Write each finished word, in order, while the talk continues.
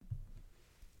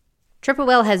Triple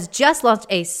Whale has just launched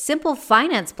a simple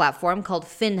finance platform called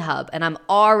FinHub, and I'm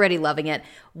already loving it.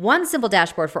 One simple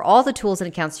dashboard for all the tools and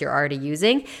accounts you're already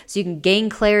using, so you can gain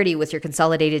clarity with your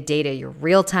consolidated data, your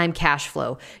real-time cash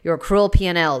flow, your accrual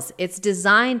P&Ls. It's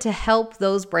designed to help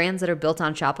those brands that are built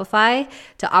on Shopify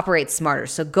to operate smarter.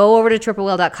 So go over to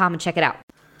triplewhale.com and check it out.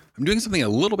 I'm doing something a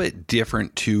little bit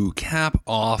different to cap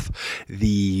off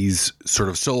these sort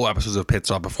of solo episodes of Pit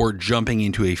Stop before jumping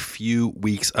into a few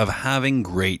weeks of having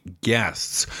great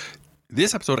guests.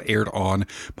 This episode aired on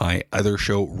my other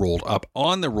show, Rolled Up,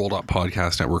 on the Rolled Up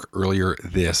Podcast Network earlier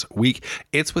this week.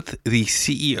 It's with the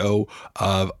CEO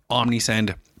of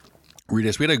Omnisend,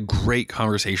 Rytis. We had a great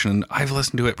conversation. I've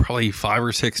listened to it probably 5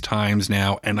 or 6 times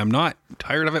now, and I'm not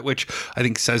tired of it, which I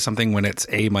think says something when it's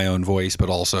my own voice, but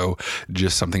also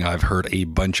just something I've heard a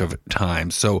bunch of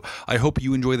times. So I hope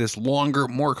you enjoy this longer,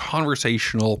 more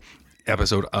conversational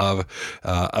episode of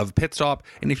Pit Stop.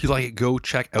 And if you like it, go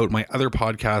check out my other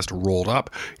podcast, Rolled Up.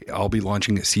 I'll be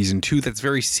launching season 2 that's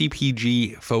very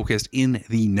CPG focused in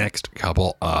the next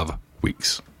couple of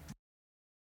weeks.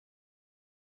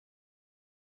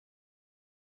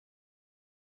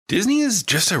 Disney is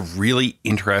just a really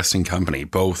interesting company,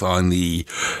 both on the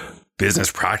business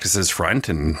practices front,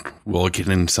 and we'll get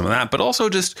into some of that, but also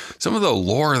just some of the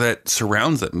lore that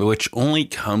surrounds them, which only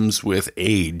comes with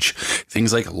age.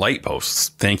 Things like light posts.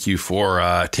 Thank you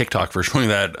for TikTok for showing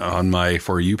that on my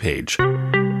For You page.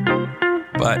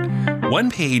 But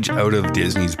one page out of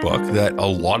Disney's book that a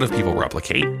lot of people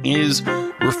replicate is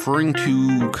referring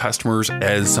to customers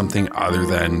as something other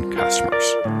than customers.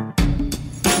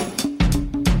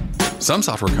 Some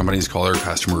software companies call their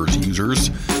customers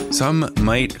users. Some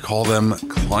might call them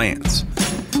clients.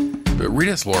 But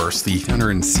Rytis Lauris, the founder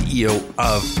and CEO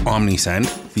of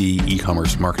Omnisend, the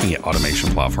e-commerce marketing automation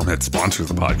platform that sponsors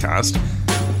the podcast,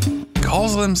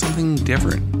 calls them something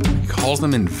different. He calls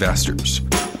them investors.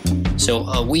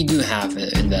 So we do have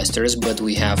investors, but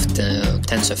we have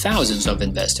tens of thousands of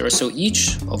investors. So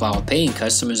each of our paying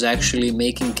customers actually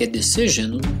making a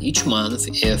decision each month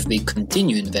if they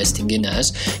continue investing in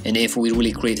us and if we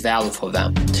really create value for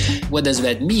them. What does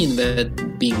that mean?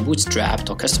 That being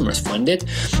bootstrapped or customers funded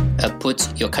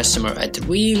puts your customer at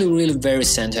really very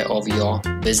center of your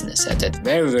business, at that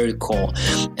very core.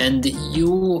 And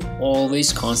you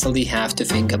always constantly have to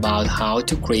think about how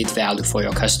to create value for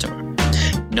your customer,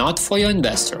 not for your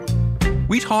investor.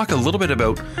 We talk a little bit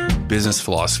about business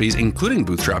philosophies, including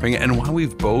bootstrapping, and why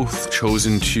we've both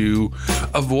chosen to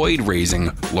avoid raising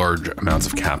large amounts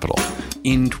of capital.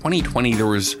 In 2020, there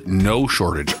was no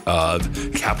shortage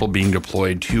of capital being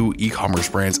deployed to e-commerce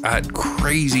brands at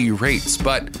crazy rates.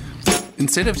 But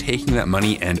instead of taking that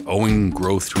money and owing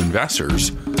growth to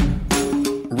investors,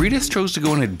 Rytis chose to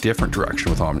go in a different direction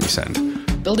with Omnisend.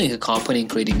 Building a company and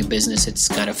creating a business, it's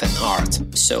kind of an art.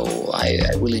 So I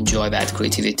really enjoy that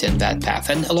creativity and that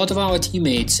path. And a lot of our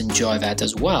teammates enjoy that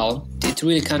as well. It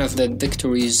really kind of the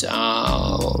victories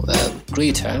are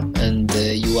greater and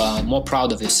you are more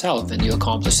proud of yourself and you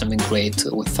accomplish something great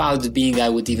without being, I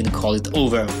would even call it,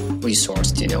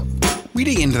 over-resourced, We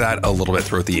dig into that a little bit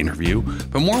throughout the interview,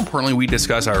 but more importantly, we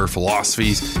discuss our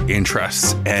philosophies,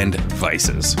 interests, and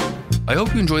vices. I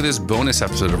hope you enjoy this bonus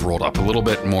episode of Rolled Up, a little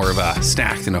bit more of a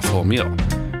snack than a full meal.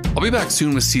 I'll be back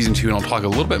soon with season 2, and I'll talk a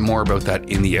little bit more about that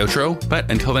in the outro. But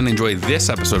until then, enjoy this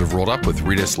episode of Rolled Up with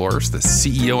Rytis Lauris, the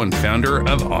CEO and founder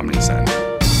of Omnisend.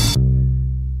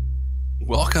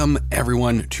 Welcome,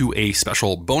 everyone, to a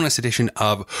special bonus edition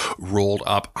of Rolled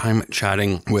Up. I'm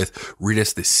chatting with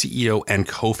Rytis, the CEO and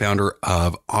co-founder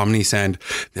of Omnisend.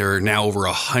 There are now over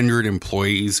 100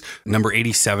 employees, number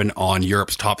 87 on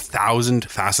Europe's top 1,000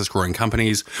 fastest growing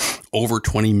companies, over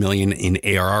 20 million in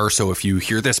ARR. So if you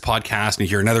hear this podcast and you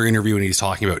hear another interview and he's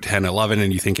talking about 10, 11,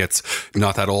 and you think it's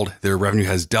not that old, their revenue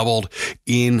has doubled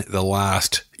in the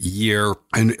last year.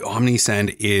 And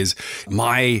Omnisend is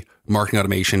my marketing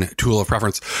automation tool of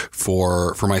preference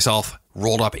for myself.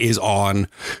 Rolled Up is on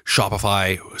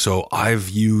Shopify. So I've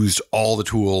used all the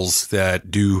tools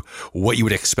that do what you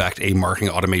would expect a marketing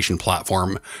automation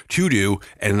platform to do.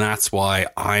 And that's why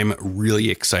I'm really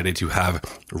excited to have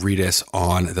Rytis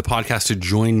on the podcast to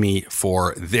join me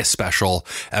for this special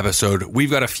episode.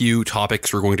 We've got a few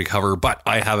topics we're going to cover, but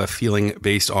I have a feeling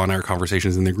based on our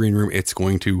conversations in the green room, it's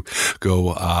going to go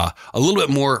a little bit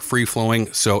more free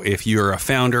flowing. So if you're a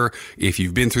founder, if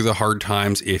you've been through the hard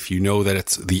times, if you know that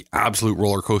it's the absolute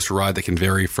roller coaster ride that can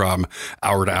vary from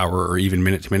hour to hour or even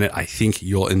minute to minute, I think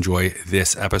you'll enjoy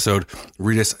this episode.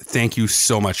 Rytis, thank you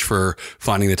so much for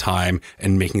finding the time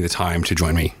and making the time to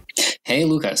join me. Hey,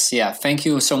 Lucas. Yeah, thank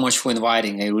you so much for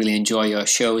inviting. I really enjoy your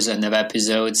shows and the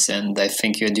episodes, and I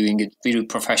think you're doing it really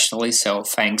professionally. So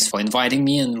thanks for inviting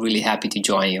me, and really happy to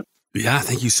join you. Yeah,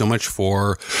 thank you so much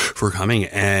for coming.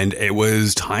 And it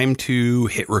was time to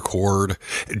hit record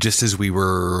just as we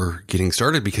were getting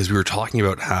started, because we were talking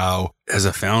about how as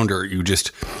a founder,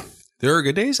 there are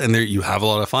good days and you have a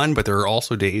lot of fun, but there are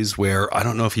also days where I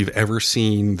don't know if you've ever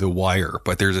seen The Wire,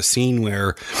 but there's a scene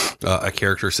where a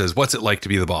character says, "What's it like to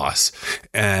be the boss?"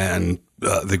 And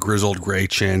the grizzled gray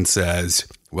chin says,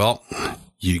 "Well,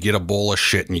 you get a bowl of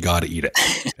shit and you got to eat it.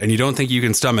 And you don't think you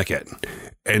can stomach it.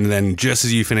 And then just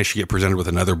as you finish, you get presented with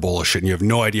another bowl of shit and you have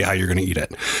no idea how you're going to eat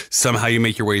it. Somehow you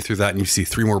make your way through that and you see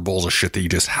 3 more bowls of shit that you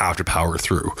just have to power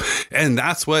through." And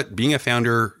that's what being a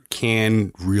founder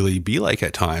can really be like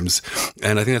at times.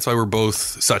 And I think that's why we're both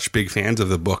such big fans of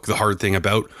the book, The Hard Thing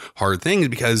About Hard Things,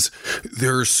 because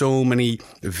there are so many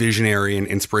visionary and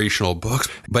inspirational books.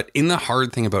 But in The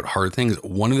Hard Thing About Hard Things,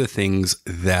 one of the things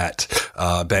that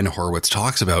Ben Horowitz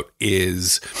talks about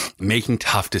is making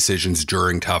tough decisions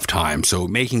during tough times. So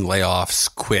making layoffs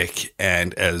quick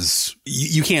and as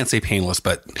you can't say painless,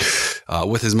 but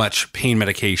with as much pain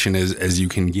medication as you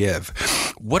can give.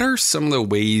 What are some of the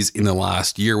ways in the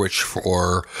last year which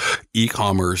for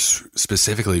e-commerce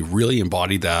specifically really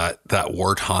embodied that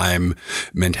wartime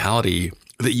mentality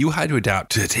that you had to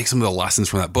adapt to take some of the lessons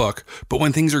from that book, but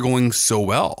when things are going so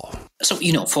well? So,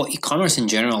 for e-commerce in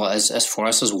general, as for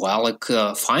us as well,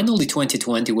 finally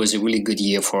 2020 was a really good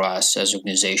year for us as an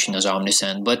organization, as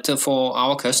Omnisend. But for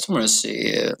our customers,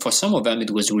 for some of them,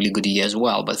 it was a really good year as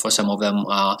well. But for some of them,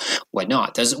 were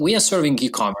not. As we are serving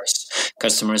e-commerce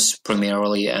customers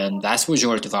primarily, and vast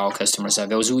majority of our customers are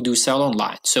those who do sell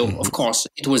online. So, of course,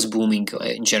 it was booming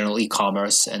in general,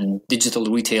 e-commerce and digital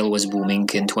retail was booming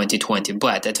in 2020.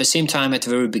 But at the same time, at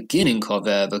the very beginning of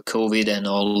the COVID and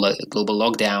all global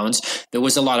lockdowns, there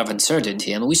was a lot of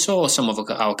uncertainty, and we saw some of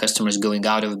our customers going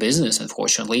out of business,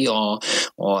 unfortunately, or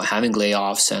having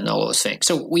layoffs and all those things.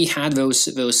 So we had those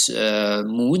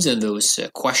moods and those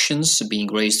questions being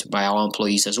raised by our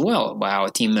employees as well, by our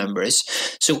team members.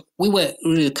 So we were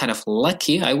really kind of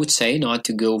lucky, I would say, not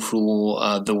to go through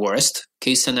the worst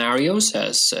case scenarios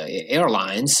as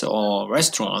airlines or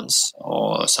restaurants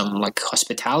or some like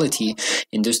hospitality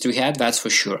industry had, that's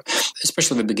for sure.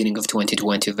 Especially at the beginning of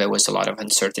 2020, there was a lot of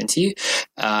uncertainty,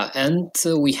 and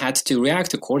we had to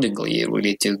react accordingly,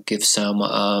 really, to give some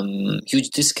huge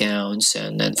discounts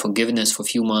and then forgiveness for a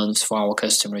few months for our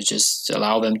customers, just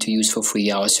allow them to use for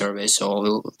free our service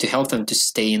or to help them to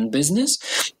stay in business.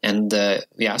 And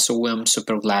so I'm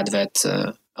super glad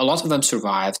that a lot of them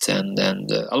survived and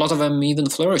a lot of them even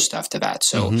flourished after that.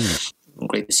 So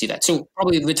great to see that. So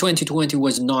probably the 2020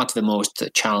 was not the most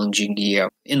challenging year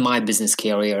in my business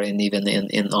career and even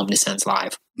in Omnisend's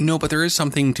life. No, but there is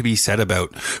something to be said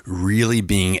about really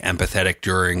being empathetic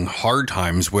during hard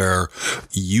times where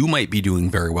you might be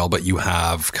doing very well, but you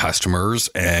have customers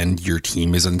and your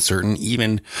team is uncertain.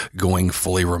 Even going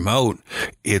fully remote,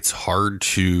 it's hard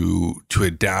to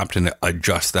adapt and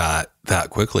adjust that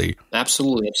quickly.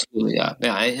 Absolutely. Yeah.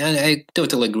 I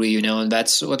totally agree, and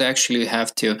that's what I actually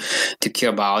have to care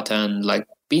about. And like,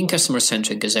 being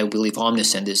customer-centric, because I believe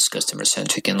Omnisend is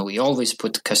customer-centric, and we always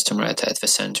put the customer at the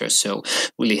center. So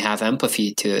really have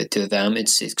empathy to them.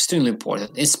 It's extremely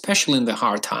important, especially in the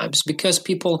hard times, because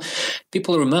people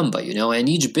remember, and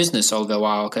each business, although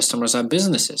our customers are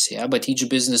businesses, but each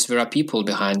business, there are people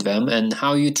behind them, and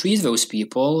how you treat those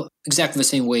people, exactly the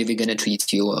same way they're going to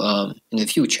treat you in the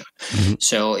future.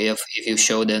 So if you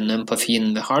show them empathy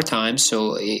in the hard times,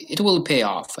 so it will pay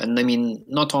off. And I mean,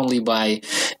 not only by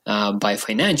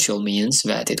financial means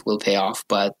that it will pay off,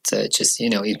 but just,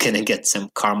 you're going to get some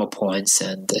karma points,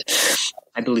 and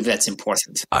I believe that's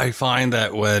important. I find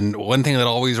that one thing that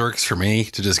always works for me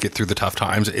to just get through the tough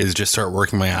times is just start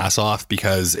working my ass off,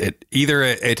 because it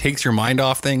takes your mind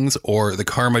off things, or the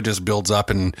karma just builds up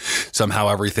and somehow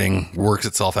everything works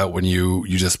itself out when you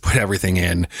just put everything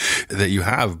in that you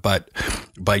have. But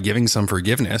by giving some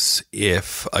forgiveness,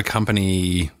 if a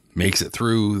company makes it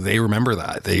through, they remember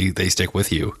that. They stick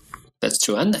with you. That's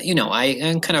true. And,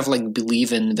 I kind of like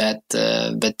believe in that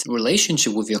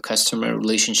relationship with your customer,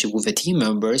 relationship with the team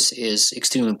members is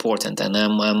extremely important. And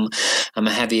I'm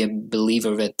a heavy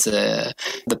believer that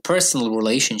the personal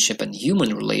relationship and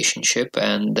human relationship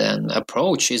and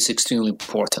approach is extremely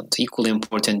important, equally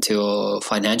important to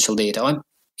financial data.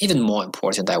 even more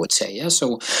important, I would say. Yeah.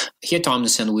 So here at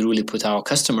Omnisend, we really put our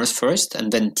customers first,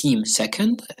 and then team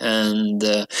second, and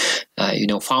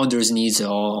founders' needs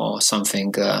or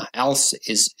something else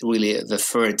is really the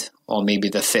third or maybe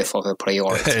the fifth of a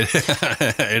priority.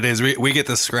 It is. We get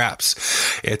the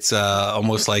scraps. It's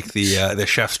almost like the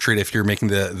chef's treat. If you're making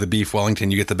the beef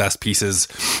Wellington, you get the best pieces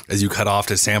as you cut off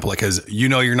to sample it because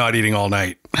you're not eating all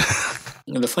night.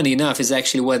 The funny enough is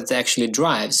actually what actually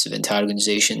drives the entire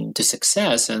organization to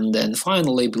success. And then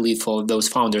finally, I believe for those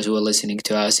founders who are listening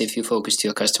to us, if you focus to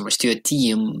your customers, to your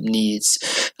team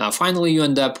needs, finally you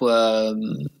end up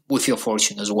with your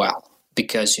fortune as well.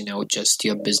 Because, just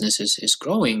your business is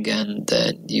growing and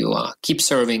you keep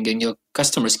serving and your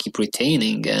customers keep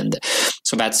retaining. And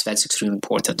so that's extremely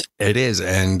important. It is.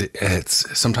 And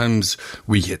it's sometimes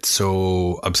we get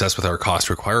so obsessed with our cost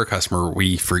to acquire a customer,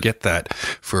 we forget that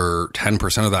for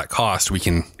 10% of that cost, we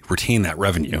can retain that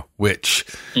revenue, which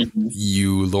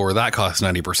you lower that cost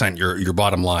 90%, your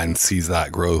bottom line sees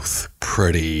that growth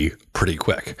pretty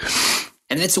quick.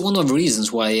 And that's one of the reasons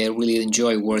why I really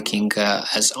enjoy working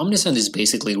as Omnisend is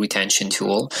basically a retention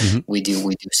tool. Mm-hmm. We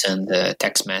do send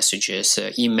text messages,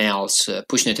 emails,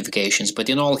 push notifications, but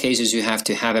in all cases you have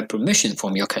to have a permission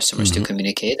from your customers to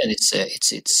communicate, and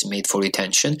it's made for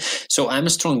retention. So I'm a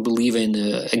strong believer in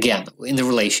the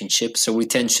relationship. So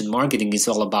retention marketing is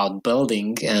all about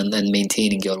building and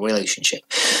maintaining your relationship.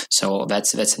 So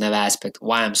that's another aspect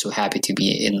why I'm so happy to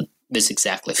be in this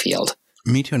exactly field.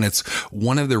 Me too. And it's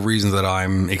one of the reasons that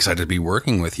I'm excited to be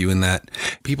working with you in that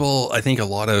people, I think a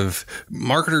lot of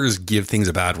marketers give things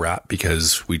a bad rap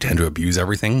because we tend to abuse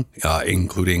everything,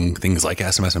 including things like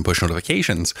SMS and push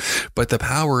notifications. But the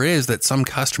power is that some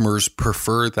customers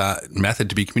prefer that method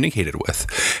to be communicated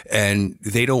with, and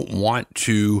they don't want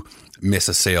to miss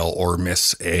a sale or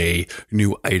miss a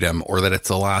new item, or that it's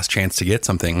the last chance to get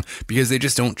something because they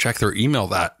just don't check their email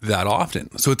that often.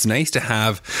 So it's nice to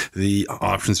have the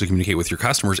options to communicate with your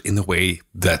customers in the way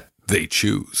that they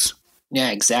choose.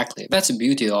 Yeah, exactly. That's the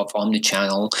beauty of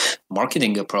omnichannel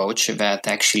marketing approach, that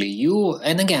actually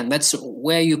and again, that's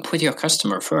where you put your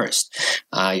customer first,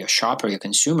 your shopper, your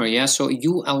consumer. Yeah. So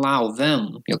you allow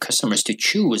them, your customers, to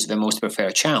choose the most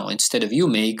preferred channel instead of you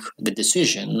make the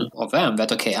decision of them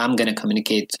that, okay, I'm going to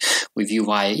communicate with you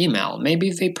via email.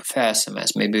 Maybe they prefer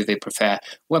SMS, maybe they prefer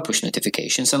web push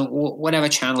notifications, and whatever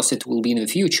channels it will be in the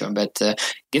future. But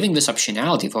giving this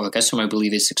optionality for the customer, I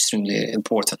believe, is extremely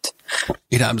important.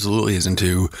 It absolutely is. And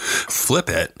to flip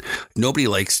it, nobody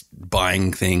likes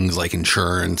buying things like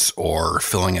insurance or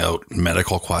filling out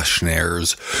medical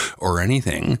questionnaires or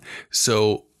anything.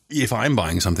 So if I'm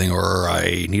buying something or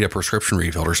I need a prescription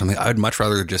refilled or something, I'd much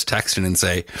rather just text in and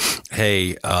say,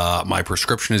 hey, my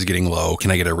prescription is getting low. Can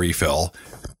I get a refill?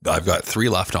 I've got 3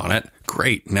 left on it.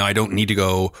 Great. Now I don't need to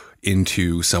go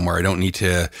into somewhere. I don't need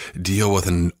to deal with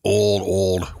an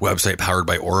old website powered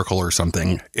by Oracle or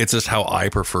something. It's just how I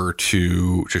prefer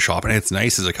to shop. And it's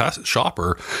nice as a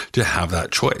shopper to have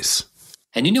that choice.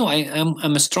 And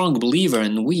I'm a strong believer,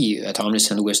 and we at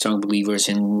Omnisend, we're strong believers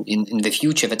in the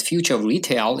future. That future of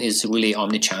retail is really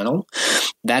omnichannel.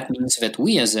 That means that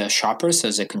we as shoppers,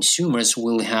 as consumers,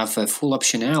 will have a full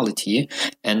optionality,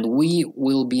 and we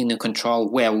will be in control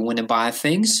where we want to buy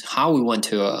things, how we want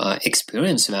to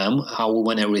experience them, how we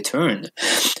want to return.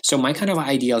 So my kind of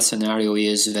ideal scenario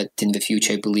is that in the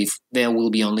future, I believe there will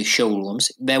be only showrooms.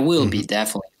 There will be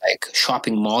definitely like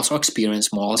shopping malls or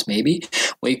experience malls, maybe,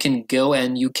 where you can go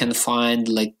and you can find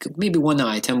like maybe one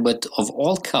item, but of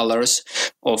all colors,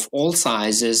 of all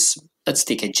sizes. Let's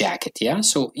take a jacket, yeah?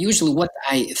 So usually what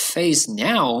I face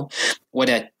now,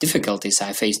 what difficulties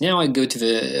I face now, I go to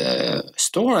the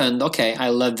store and, okay, I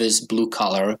love this blue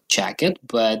color jacket,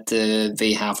 but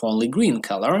they have only green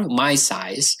color, my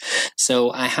size.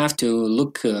 So I have to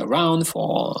look around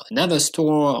for another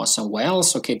store or somewhere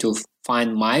else, okay, to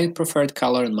find my preferred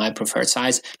color and my preferred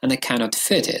size, and I cannot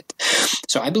fit it.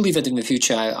 So I believe that in the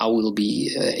future, I will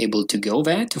be able to go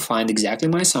there to find exactly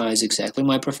my size, exactly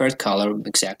my preferred color,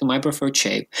 exactly my preferred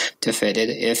shape to fit it.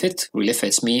 If it really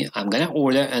fits me, I'm going to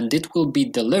order, and it will be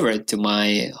delivered to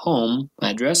my home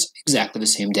address exactly the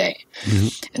same day.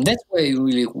 Mm-hmm. And that's where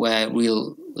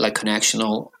real like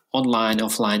connectional online,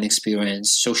 offline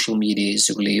experience, social media is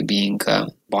really being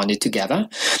bonded together.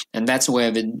 And that's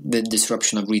where the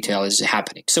disruption of retail is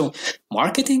happening. So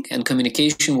marketing and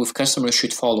communication with customers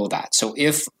should follow that. So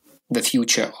if the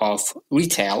future of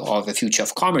retail or the future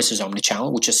of commerce is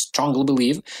omnichannel, which I strongly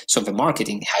believe, so the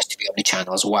marketing has to be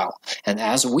omnichannel as well. And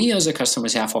as we as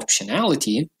customers have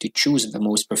optionality to choose the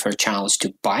most preferred channels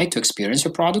to buy, to experience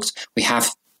your products, we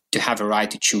have to have a right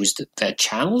to choose the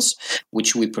channels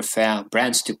which we prefer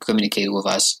brands to communicate with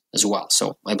us as well.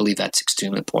 So I believe that's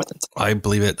extremely important. I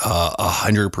believe it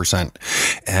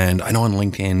 100%. And I know on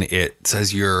LinkedIn it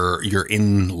says you're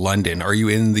in London. Are you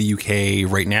in the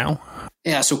UK right now?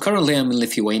 Yeah, so currently I'm in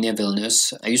Lithuania,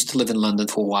 Vilnius. I used to live in London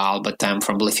for a while, but I'm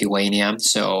from Lithuania,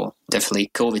 so definitely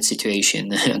COVID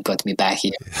situation got me back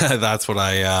here. That's what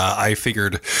I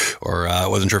figured, or I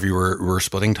wasn't sure if you were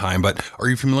splitting time, but are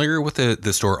you familiar with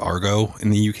the store Argo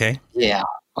in the UK? Yeah.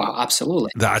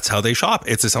 Absolutely. That's how they shop.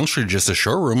 It's essentially just a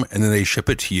showroom, and then they ship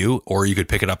it to you, or you could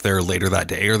pick it up there later that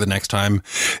day or the next time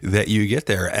that you get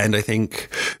there. And I think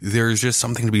there's just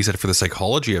something to be said for the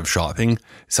psychology of shopping.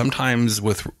 Sometimes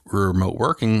with remote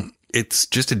working, it's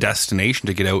just a destination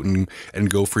to get out and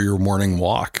go for your morning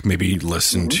walk, maybe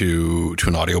listen to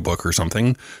an audiobook or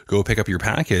something, go pick up your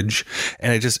package,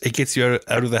 and it gets you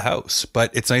out of the house.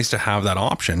 But it's nice to have that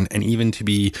option, and even to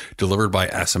be delivered by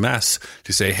SMS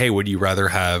to say, hey, would you rather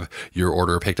have your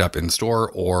order picked up in store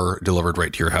or delivered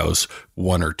right to your house,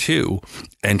 one or two,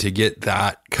 and to get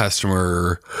that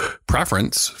customer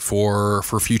preference for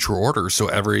future orders. So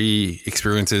every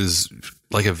experience is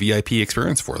like a VIP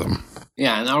experience for them.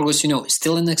 Yeah, and Argo's,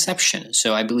 still an exception.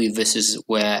 So I believe this is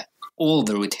where all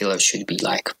the retailers should be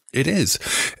like. It is.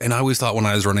 And I always thought when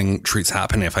I was running Treats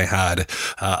Happen, if I had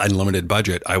unlimited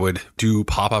budget, I would do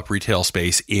pop-up retail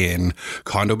space in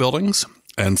condo buildings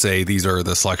and say, these are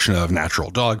the selection of natural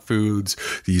dog foods.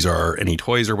 These are any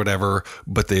toys or whatever.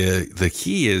 But the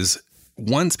key is,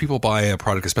 once people buy a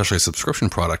product, especially a subscription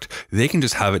product, they can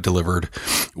just have it delivered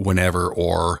whenever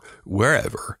or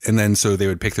wherever. And then so they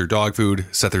would pick their dog food,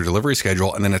 set their delivery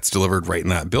schedule, and then it's delivered right in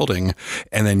that building,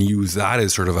 and then use that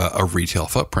as sort of a retail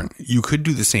footprint. You could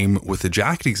do the same with the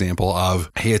jacket example of,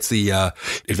 hey, it's the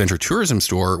adventure tourism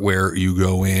store where you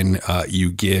go in,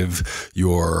 you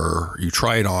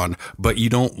try it on, but you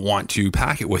don't want to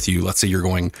pack it with you. Let's say you're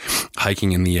going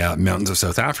hiking in the mountains of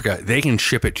South Africa. They can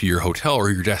ship it to your hotel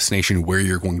or your destination where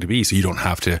you're going to be, so you don't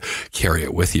have to carry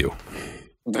it with you.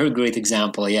 Very great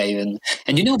example, yeah. And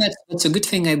that's a good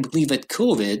thing, I believe, at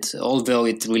COVID, although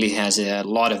it really has a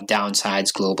lot of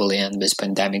downsides globally and with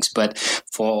pandemics. But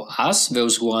for us,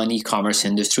 those who are in e-commerce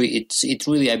industry, it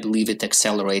really, I believe, it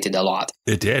accelerated a lot.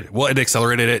 It did. Well, it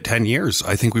accelerated at 10 years.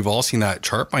 I think we've all seen that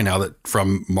chart by now that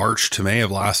from March to May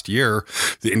of last year,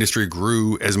 the industry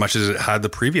grew as much as it had the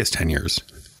previous 10 years.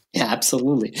 Yeah,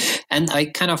 absolutely. And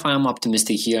I am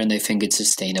optimistic here, and I think it's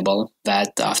sustainable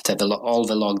that after all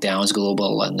the lockdowns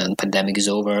global and then pandemic is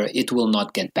over, it will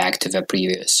not get back to the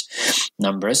previous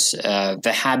numbers.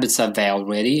 The habits are there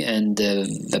already, and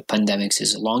the pandemic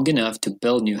is long enough to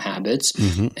build new habits.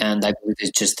 And I believe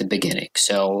it's just the beginning.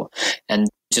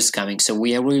 Just coming. So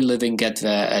we are really living at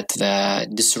the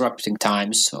disrupting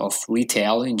times of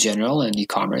retail in general and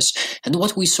e-commerce. And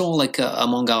what we saw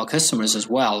among our customers as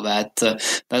well, that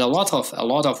a lot of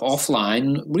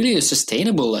offline, really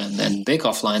sustainable and big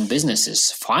offline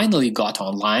businesses finally got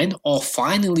online, or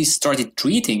finally started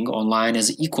treating online as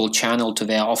an equal channel to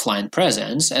their offline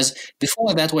presence. As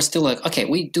before that was still okay,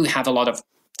 we do have a lot of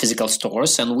physical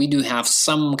stores, and we do have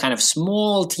some kind of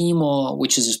small team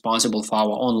which is responsible for our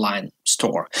online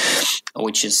store,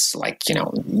 which is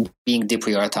being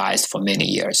deprioritized for many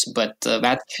years. But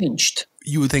that changed.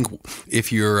 You would think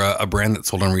if you're a brand that's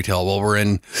sold on retail, well, we're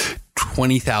in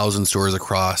 20,000 stores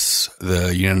across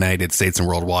the United States and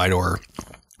worldwide, or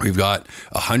we've got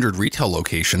 100 retail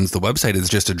locations. The website is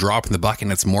just a drop in the bucket,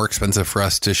 and it's more expensive for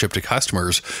us to ship to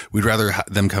customers. We'd rather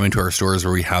them come into our stores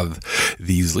where we have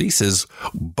these leases.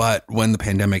 But when the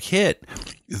pandemic hit,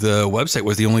 the website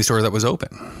was the only store that was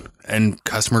open. And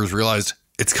customers realized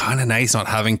it's kind of nice not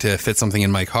having to fit something in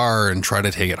my car and try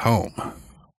to take it home.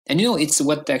 And it's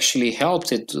what actually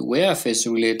helped it with is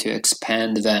really to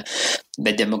expand the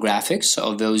demographics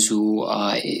of those who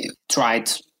tried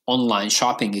online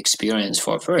shopping experience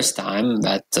for the first time,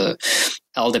 that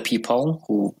elder people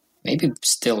who maybe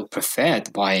still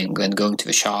preferred buying and going to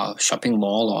the shopping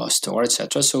mall or store,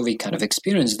 etc. So we kind of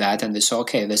experienced that, and they saw,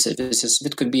 okay,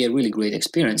 it could be a really great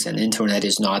experience, and the internet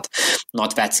is not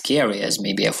that scary as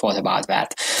maybe I thought about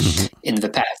that in the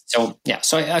past. So yeah,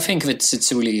 so I think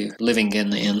it's really living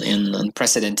in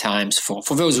unprecedented times for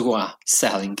those who are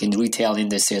selling in retail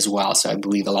industry as well. So I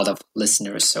believe a lot of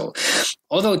listeners. So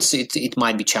although it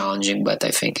might be challenging, but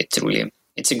I think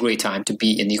it's a great time to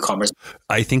be in e-commerce.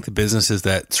 I think the businesses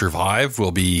that survive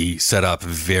will be set up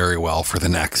very well for the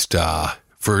next,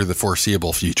 for the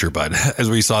foreseeable future. But as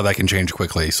we saw, that can change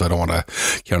quickly. So I don't want to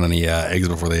count any eggs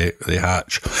before they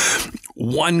hatch.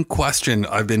 One question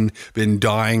I've been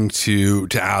dying to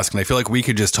ask, and I feel like we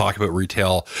could just talk about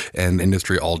retail and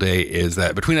industry all day, is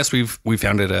that between us, we've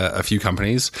founded a few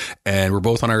companies, and we're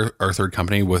both on our third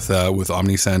company with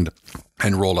OmniSend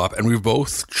and Rolled Up, and we've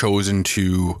both chosen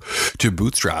to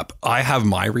bootstrap. I have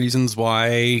my reasons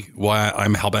why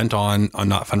I'm hellbent on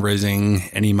not fundraising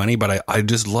any money, but I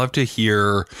just love to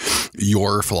hear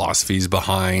your philosophies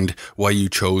behind why you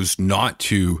chose not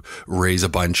to raise a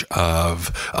bunch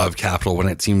of capital when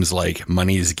it seems like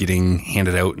money is getting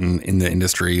handed out in the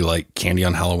industry like candy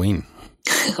on Halloween.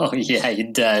 Oh yeah,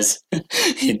 it does.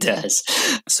 It does.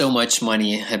 So much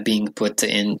money being put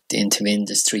into the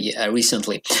industry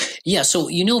recently. Yeah, so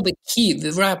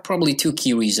there are probably two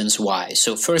key reasons why.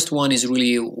 So first one is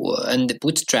really, and the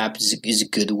bootstrap is a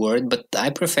good word, but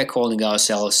I prefer calling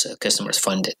ourselves customers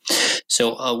funded.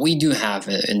 So we do have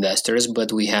investors,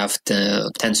 but we have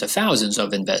tens of thousands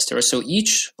of investors. So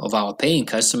each of our paying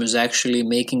customers actually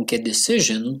making a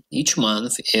decision each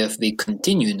month if they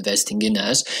continue investing in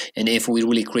us and if we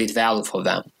really create value for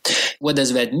them. What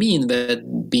does that mean?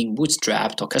 That being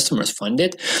bootstrapped or customers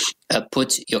funded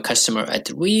puts your customer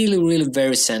at really, really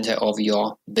very center of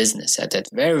your business, at that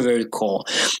very, very core.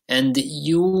 And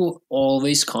you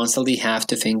always constantly have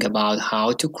to think about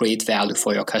how to create value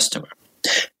for your customer,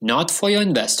 not for your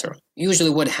investor. Usually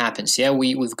what happens,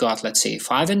 we've got, let's say,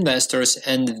 5 investors,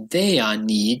 and their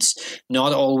needs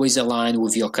not always align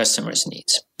with your customer's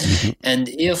needs. Mm-hmm. And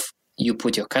if you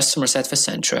put your customers at the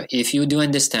center, if you do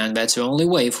understand that's the only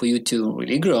way for you to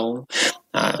really grow,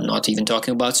 not even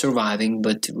talking about surviving,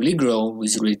 but to really grow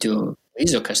is really to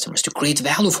raise your customers, to create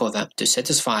value for them, to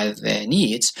satisfy their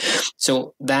needs.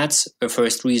 So that's the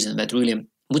first reason that really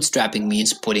bootstrapping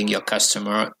means putting your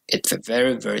customer at the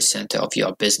very, very center of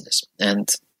your business. And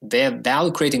their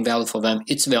value, creating value for them,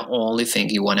 it's the only thing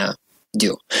you want to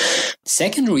do.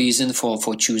 Second reason for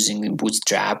choosing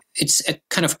bootstrap, it's a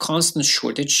kind of constant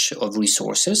shortage of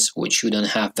resources, which you don't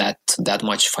have that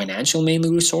much financial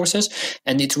mainly resources,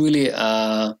 and it really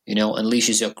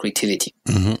unleashes your creativity.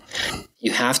 Mm-hmm.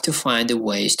 You have to find the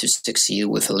ways to succeed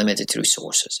with limited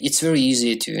resources. It's very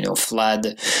easy to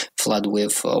flood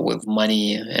with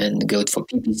money and go for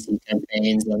PPC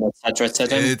campaigns and et cetera.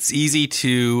 It's easy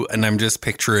to, and I'm just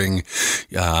picturing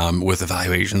with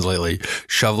evaluations lately,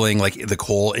 shoveling like the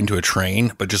coal into a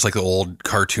train, but just like the old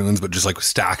cartoons, but just like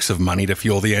stacks of money to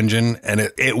fuel the engine, and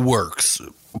it works,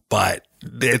 but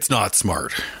it's not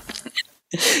smart.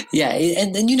 Yeah,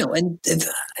 and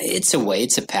it's a way,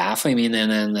 it's a path. I mean,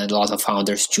 and a lot of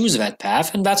founders choose that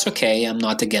path, and that's okay. I'm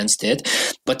not against it,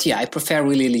 but I prefer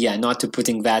really, not to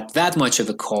putting that much of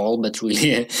a call, but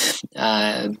really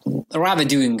rather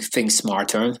doing things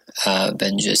smarter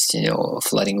than just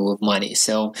flooding with money.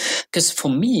 So, because for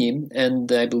me,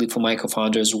 and I believe for my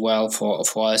co-founder as well, for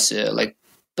us, like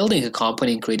building a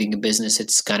company and creating a business,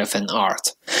 it's kind of an art.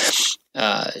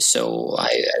 So I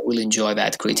really enjoy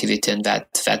that creativity and that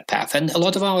path. And a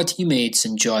lot of our teammates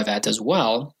enjoy that as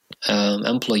well,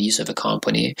 employees of a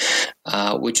company,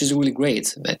 which is really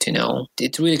great. But,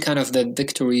 it really kind of the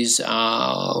victories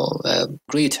are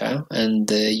greater,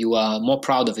 and you are more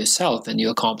proud of yourself and you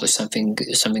accomplish something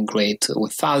great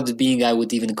without being, I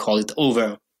would even call it,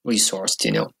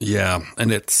 over-resourced, Yeah,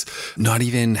 and it's not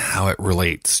even how it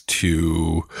relates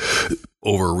to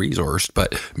over-resourced,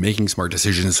 but making smart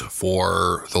decisions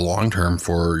for the long term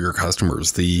for your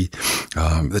customers. The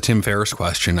Tim Ferriss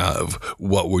question of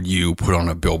what would you put on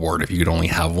a billboard if you could only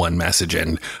have one message?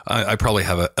 And I probably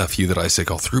have a few that I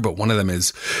cycle through, but one of them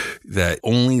is that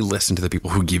only listen to the people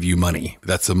who give you money.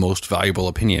 That's the most valuable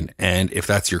opinion. And if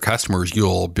that's your customers,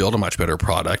 you'll build a much better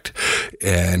product,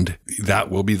 and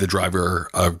that will be the driver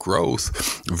of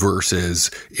growth, versus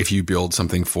if you build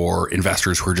something for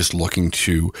investors who are just looking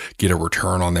to get a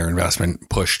return on their investment,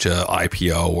 push to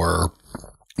IPO or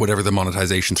whatever the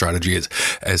monetization strategy is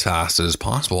as fast as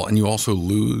possible. And you also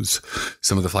lose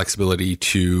some of the flexibility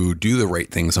to do the right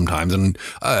thing sometimes. And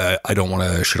I don't want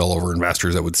to shit all over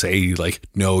investors that would say like,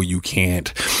 no, you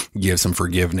can't give some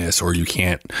forgiveness, or you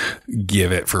can't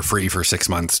give it for free for 6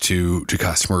 months to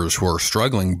customers who are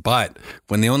struggling. But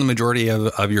when they own the majority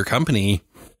of your company,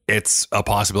 it's a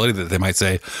possibility that they might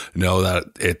say, no, that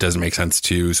it doesn't make sense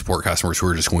to support customers who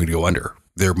are just going to go under.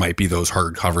 There might be those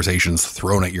hard conversations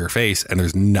thrown at your face, and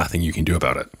there's nothing you can do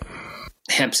about it.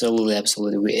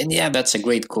 Absolutely. And that's a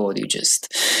great quote you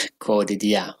just quoted.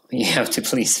 Yeah, you have to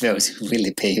please those who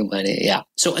really pay you money. Yeah.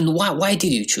 So, and why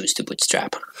did you choose to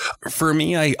bootstrap? For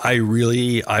me,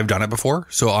 I've done it before.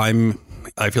 So I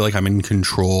feel like I'm in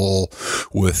control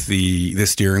with the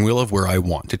steering wheel of where I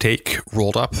want to take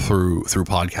Rolled Up through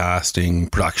podcasting,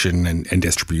 production, and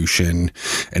distribution,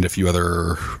 and a few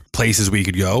other places we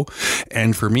could go.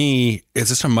 And for me, it's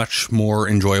just a much more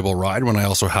enjoyable ride when I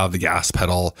also have the gas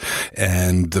pedal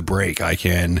and the brake. I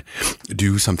can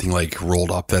do something like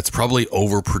Rolled Up that's probably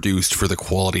overproduced for the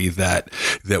quality that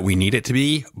we need it to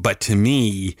be. But to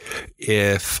me,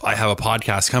 if I have a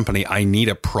podcast company, I need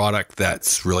a product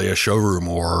that's really a showroom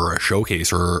or a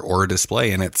showcase or a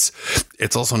display. And it's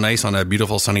also nice on a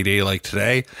beautiful sunny day like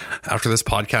today. After this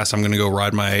podcast, I'm going to go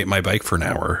ride my bike for an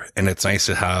hour. And it's nice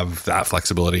to have that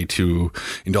flexibility to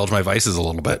indulge my vices a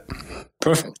little bit.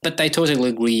 Perfect. But I totally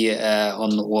agree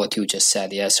on what you just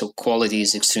said. Yeah. So quality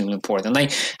is extremely important. I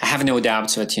have no doubt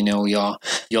that,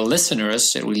 your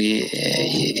listeners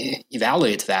really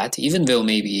evaluate that, even though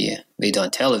maybe they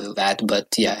don't tell you that. But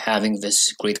yeah, having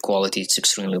this great quality is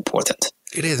extremely important.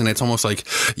 It is. And it's almost like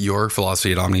your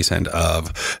philosophy at Omnisend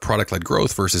of product-led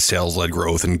growth versus sales-led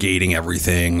growth and gating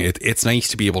everything. It's nice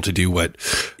to be able to do what,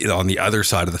 on the other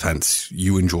side of the fence,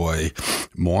 you enjoy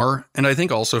more. And I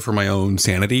think also for my own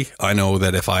sanity, I know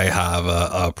that if I have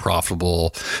a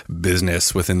profitable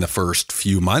business within the first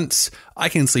few months, I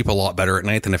can sleep a lot better at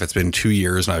night than if it's been 2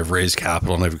 years and I've raised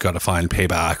capital and I've got to find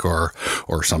payback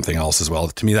or something else as well.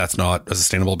 To me, that's not a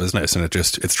sustainable business, and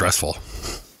it's stressful.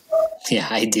 Yeah,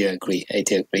 I do agree.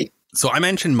 So I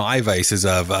mentioned my vices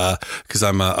of, because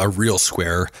I'm a real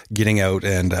square, getting out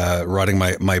and riding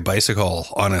my bicycle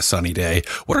on a sunny day.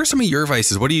 What are some of your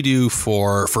vices? What do you do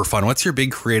for fun? What's your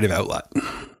big creative outlet?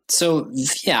 So,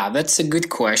 yeah, that's a good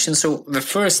question. So the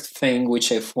first thing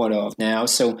which I thought of now,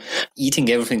 so eating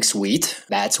everything sweet,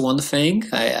 that's one thing.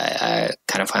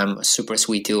 I'm a super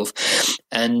sweet tooth.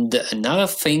 And another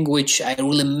thing which I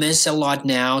really miss a lot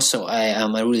now, so I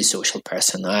am a really social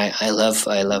person. I love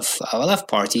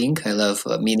partying. I love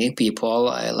meeting people.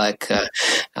 I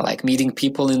like meeting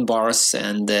people in bars,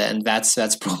 and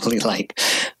that's probably like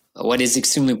what is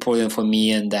extremely important for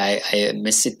me, and I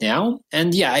miss it now.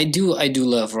 And yeah, I do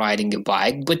love riding a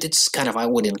bike, but it's kind of, I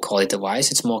wouldn't call it a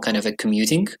vice. It's more kind of a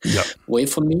commuting way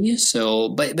for me. So,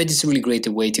 but it's a really great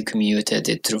way to commute.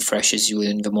 It refreshes you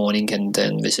in the morning, and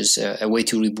then this is a way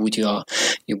to reboot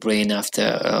your brain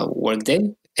after a work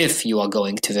day, if you are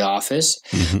going to the office.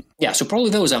 Mm-hmm. Yeah, so probably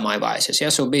those are my vices. Yeah,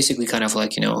 so basically kind of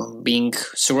like, being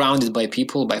surrounded by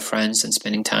people, by friends, and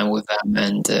spending time with them,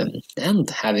 and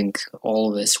having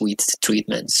all the sweet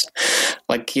treatments.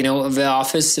 Like, the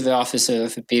office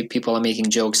people are making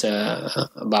jokes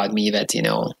about me that,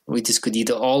 Rytis could eat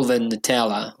all the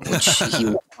Nutella, which he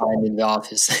would find in the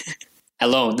office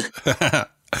alone.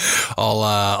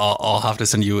 I'll have to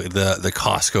send you the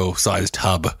Costco sized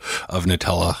tub of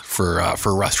Nutella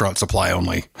for restaurant supply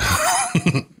only.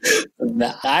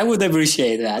 I would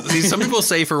appreciate that. See, some people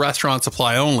say for restaurant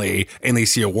supply only, and they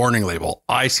see a warning label.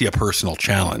 I see a personal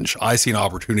challenge. I see an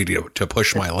opportunity to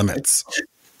push my limits.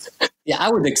 Yeah,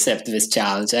 I would accept this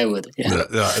challenge. I would. Yeah.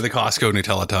 The Costco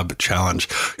Nutella tub challenge.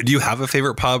 Do you have a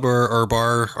favorite pub or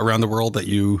bar around the world that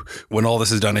you, when all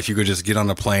this is done, if you could just get on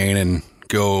a plane and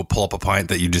go pull up a pint,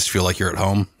 that you just feel like you're at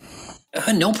home?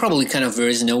 No, probably kind of there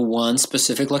is no one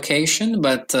specific location,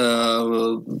 but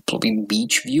probably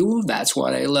beach view. That's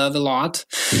what I love a lot.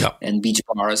 Yeah. And beach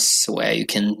bars where you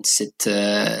can sit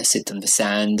on the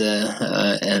sand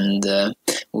and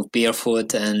with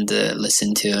barefoot and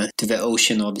listen to the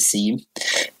ocean or the sea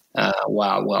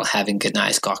while having a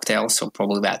nice cocktail. So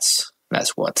probably that's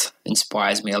what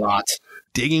inspires me a lot.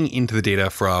 Digging into the data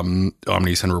from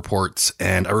Omnisend reports,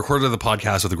 and I recorded the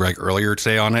podcast with Greg earlier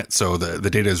today on it, so the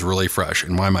data is really fresh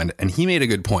in my mind, and he made a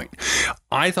good point.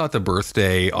 I thought the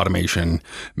birthday automations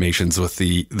with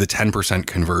the 10%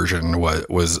 conversion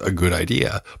was a good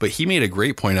idea, but he made a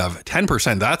great point of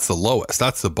 10%, that's the lowest,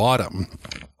 that's the bottom.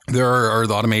 There are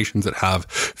the automations that have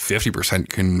 50%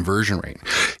 conversion rate.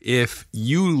 If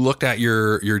you looked at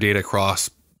your data across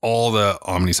all the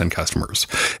Omnisend customers,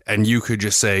 and you could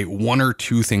just say one or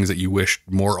two things that you wish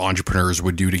more entrepreneurs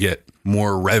would do to get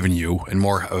more revenue and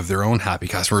more of their own happy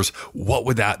customers, what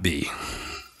would that be?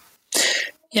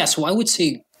 Yeah, so I would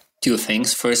say two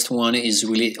things. First one is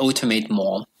really automate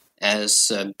more.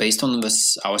 As based on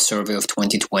our survey of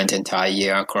 2020 entire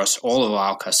year across all of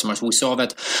our customers, we saw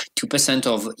that 2%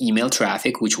 of email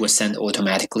traffic, which was sent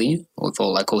automatically with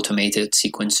all like automated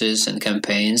sequences and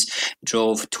campaigns,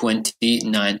 drove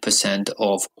 29%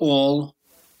 of all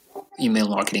email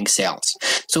marketing sales.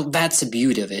 So that's the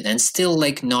beauty of it. And still,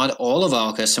 like, not all of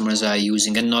our customers are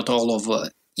using, and not all of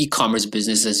e-commerce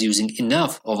businesses using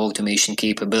enough of automation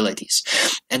capabilities.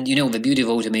 And the beauty of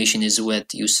automation is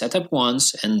what you set up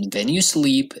once and then you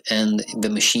sleep and the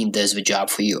machine does the job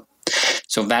for you.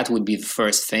 So that would be the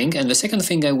first thing. And the second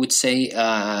thing I would say,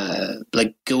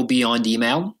 go beyond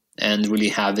email. and really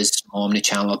have this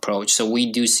omni-channel approach. So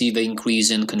we do see the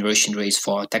increase in conversion rates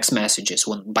for text messages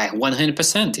by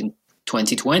 100% in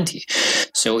 2020.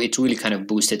 So it really kind of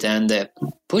boosted. And the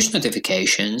push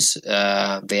notifications,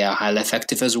 they are highly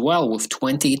effective as well, with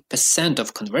 28%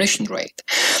 of conversion rate.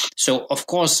 So of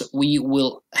course we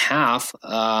will have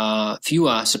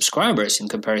fewer subscribers in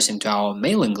comparison to our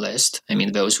mailing list. I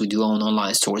mean, those who do own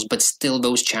online stores, but still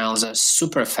those channels are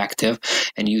super effective,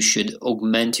 and you should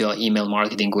augment your email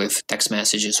marketing with text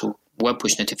messages or web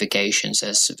push notifications,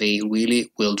 as they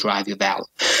really will drive you value.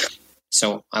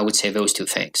 So I would say those two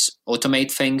things: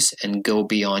 automate things and go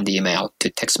beyond email to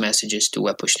text messages to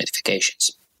web push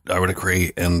notifications. I would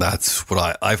agree. And that's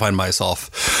what I find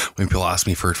myself when people ask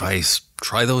me for advice.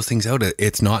 Try those things out.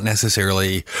 It's not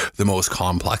necessarily the most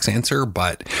complex answer,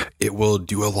 but it will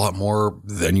do a lot more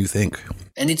than you think.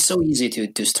 And it's so easy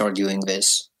to start doing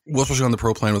this. Well, especially on the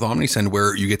Pro plan with OmniSend,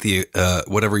 where you get the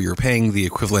whatever you're paying, the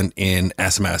equivalent in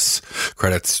SMS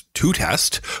credits to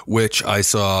test, which I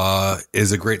saw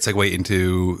is a great segue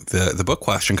into the book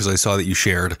question, because I saw that you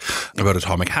shared about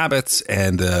Atomic Habits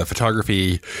and the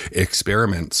photography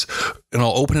experiments. And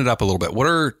I'll open it up a little bit. What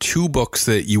are 2 books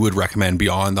that you would recommend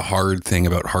beyond The Hard Thing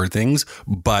About Hard Things,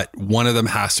 but one of them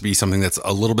has to be something that's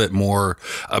a little bit more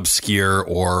obscure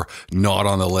or not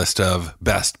on the list of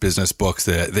best business books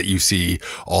that you see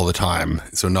all the time?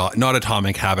 So not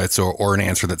Atomic Habits or an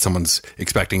answer that someone's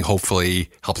expecting, hopefully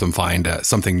help them find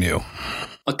something new.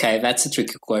 Okay, that's a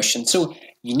tricky question. So,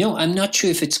 I'm not sure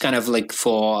if it's kind of like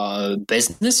for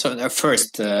business or the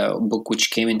first book which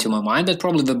came into my mind, but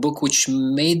probably the book which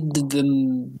made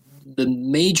the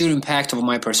major impact of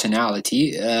my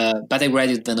personality. But I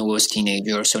read it when I was a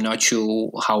teenager, so not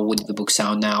sure how would the book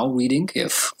sound now reading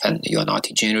if you're not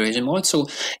a generation more. So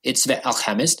it's The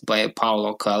Alchemist by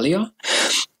Paulo Coelho.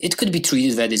 It could be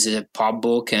treated that it's a pop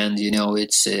book, and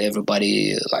it's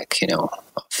everybody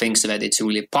thinks that it's a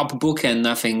really pop book and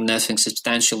nothing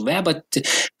substantial there. But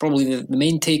probably the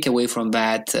main takeaway from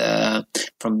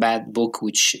that book,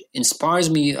 which inspires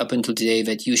me up until today,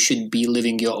 that you should be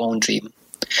living your own dream.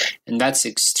 And that's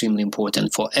extremely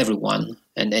important for everyone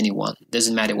and anyone.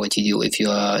 Doesn't matter what you do. If you're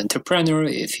an entrepreneur,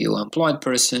 if you're an employed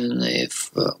person,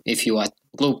 if you are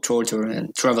globetrotter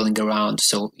and traveling around,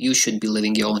 so you should be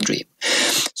living your own dream.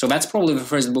 So that's probably the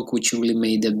first book which really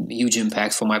made a huge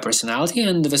impact for my personality.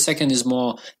 And the second is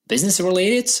more business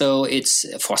related. So it's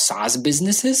for SaaS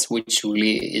businesses, which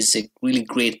really is a really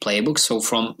great playbook. So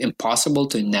From Impossible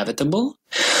to Inevitable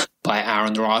by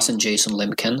Aaron Ross and Jason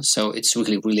Lemkin. So it's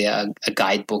really a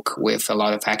guidebook with a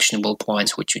lot of actionable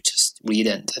points which you just read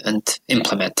and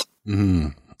implement. Mm-hmm.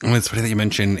 And it's funny that you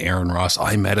mentioned Aaron Ross.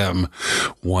 I met him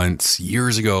once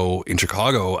years ago in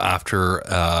Chicago after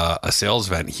a sales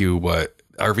event.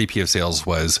 Our VP of sales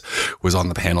was on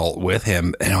the panel with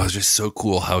him, and it was just so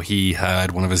cool how he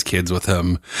had one of his kids with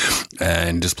him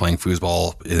and just playing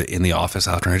foosball in the office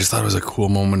after. And I just thought it was a cool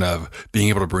moment of being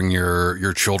able to bring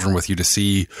your children with you to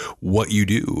see what you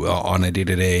do on a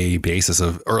day-to-day basis,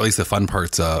 or at least the fun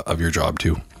parts of your job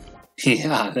too.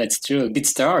 Yeah, that's true. Good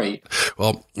story.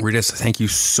 Well, Rytis, thank you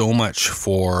so much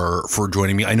for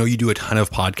joining me. I know you do a ton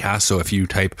of podcasts, so if you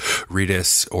type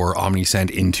Rytis or OmniSend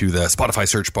into the Spotify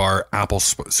search bar, Apple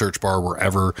search bar,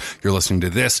 wherever you're listening to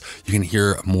this, you can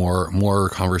hear more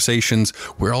conversations.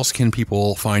 Where else can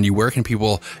people find you? Where can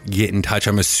people get in touch?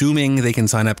 I'm assuming they can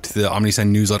sign up to the OmniSend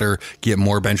newsletter, get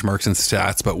more benchmarks and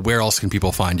stats, but where else can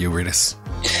people find you, Rytis?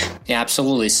 Yeah,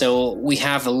 absolutely. So we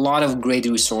have a lot of great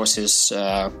resources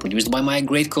produced by my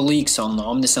great colleagues on the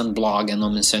OmniSend blog and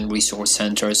OmniSend Resource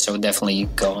Center. So definitely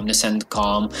go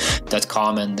omnisend.com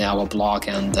and our blog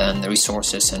and then the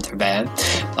Resources Center there.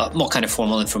 More kind of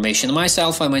formal information. I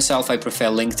prefer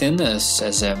LinkedIn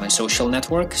as my social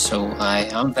network. So I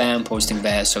am there, I'm posting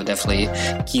there. So definitely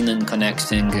keen on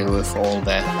connecting with all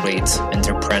the great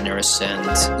entrepreneurs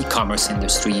and e-commerce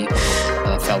industry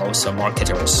fellows or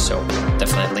marketers. So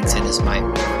definitely LinkedIn is my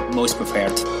most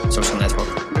preferred social network.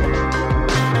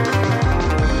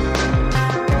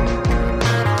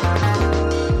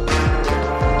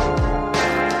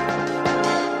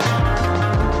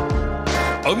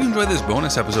 I hope you enjoyed this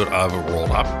bonus episode of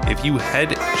Rolled Up. If you head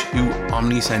to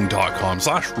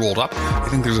omnisend.com/rolledup, I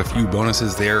think there's a few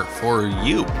bonuses there for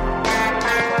you.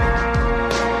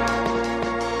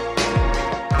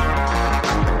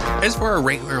 As for our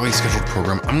regularly scheduled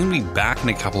program, I'm going to be back in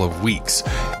a couple of weeks,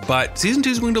 but season 2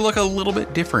 is going to look a little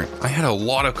bit different. I had a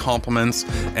lot of compliments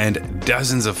and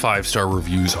dozens of 5-star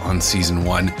reviews on season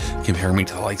 1, comparing me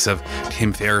to the likes of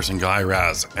Tim Ferriss and Guy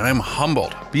Raz, and I'm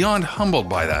humbled, beyond humbled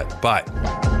by that, but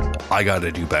I got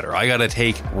to do better. I got to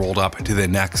take Rolled Up to the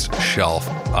next shelf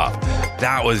up.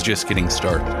 That was just getting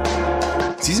started.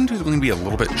 Season 2 is going to be a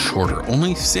little bit shorter,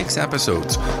 only 6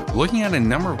 episodes, looking at a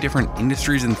number of different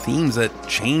industries and themes that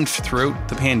changed throughout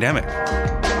the pandemic.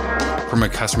 From a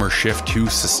customer shift to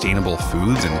sustainable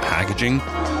foods and packaging,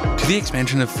 to the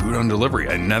expansion of food on delivery,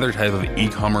 another type of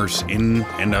e-commerce in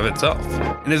and of itself.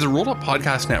 And as the Rolled Up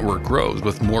Podcast Network grows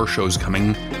with more shows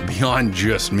coming beyond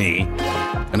just me,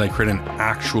 and I create an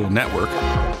actual network,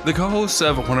 the co-hosts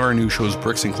of one of our new shows,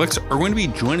 Bricks and Clicks, are going to be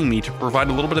joining me to provide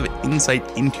a little bit of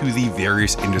insight into the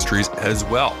various industries as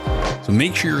well. So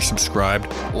make sure you're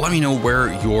subscribed. Let me know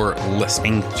where you're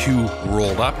listening to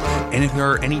Rolled Up, and if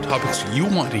there are any topics you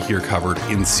want to hear covered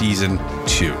in Season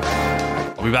 2.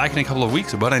 I'll be back in a couple of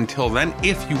weeks, but until then,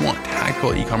 if you want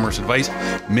tactical e-commerce advice,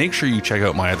 make sure you check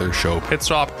out my other show, Pit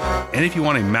Stop. And if you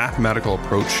want a mathematical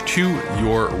approach to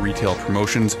your retail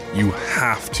promotions, you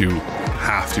have to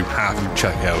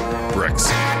check out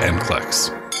Bricks and Clicks.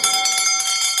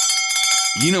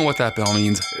 You know what that bell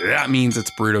means. That means it's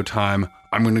burrito time.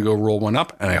 I'm going to go roll one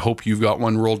up, and I hope you've got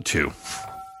one rolled too.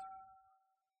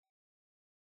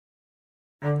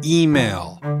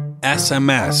 Email,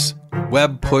 SMS,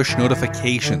 web push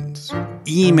notifications.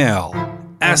 Email,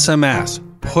 SMS,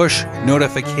 push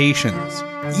notifications.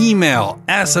 Email,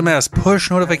 SMS, push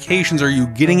notifications. Are you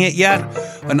getting it yet?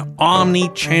 An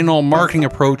omni-channel marketing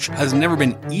approach has never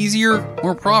been easier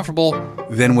or profitable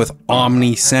than with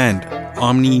OmniSend.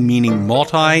 Omni meaning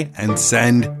multi and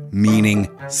send meaning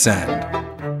send.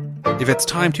 If it's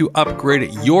time to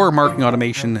upgrade your marketing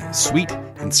automation suite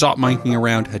and stop monkeying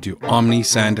around, head to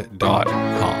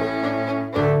omnisend.com.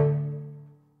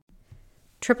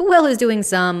 Triple Whale is doing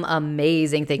some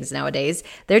amazing things nowadays.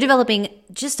 They're developing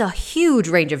just a huge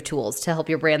range of tools to help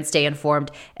your brand stay informed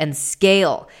and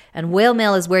scale. And Whale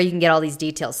Mail is where you can get all these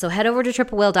details. So head over to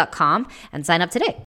triplewhale.com and sign up today.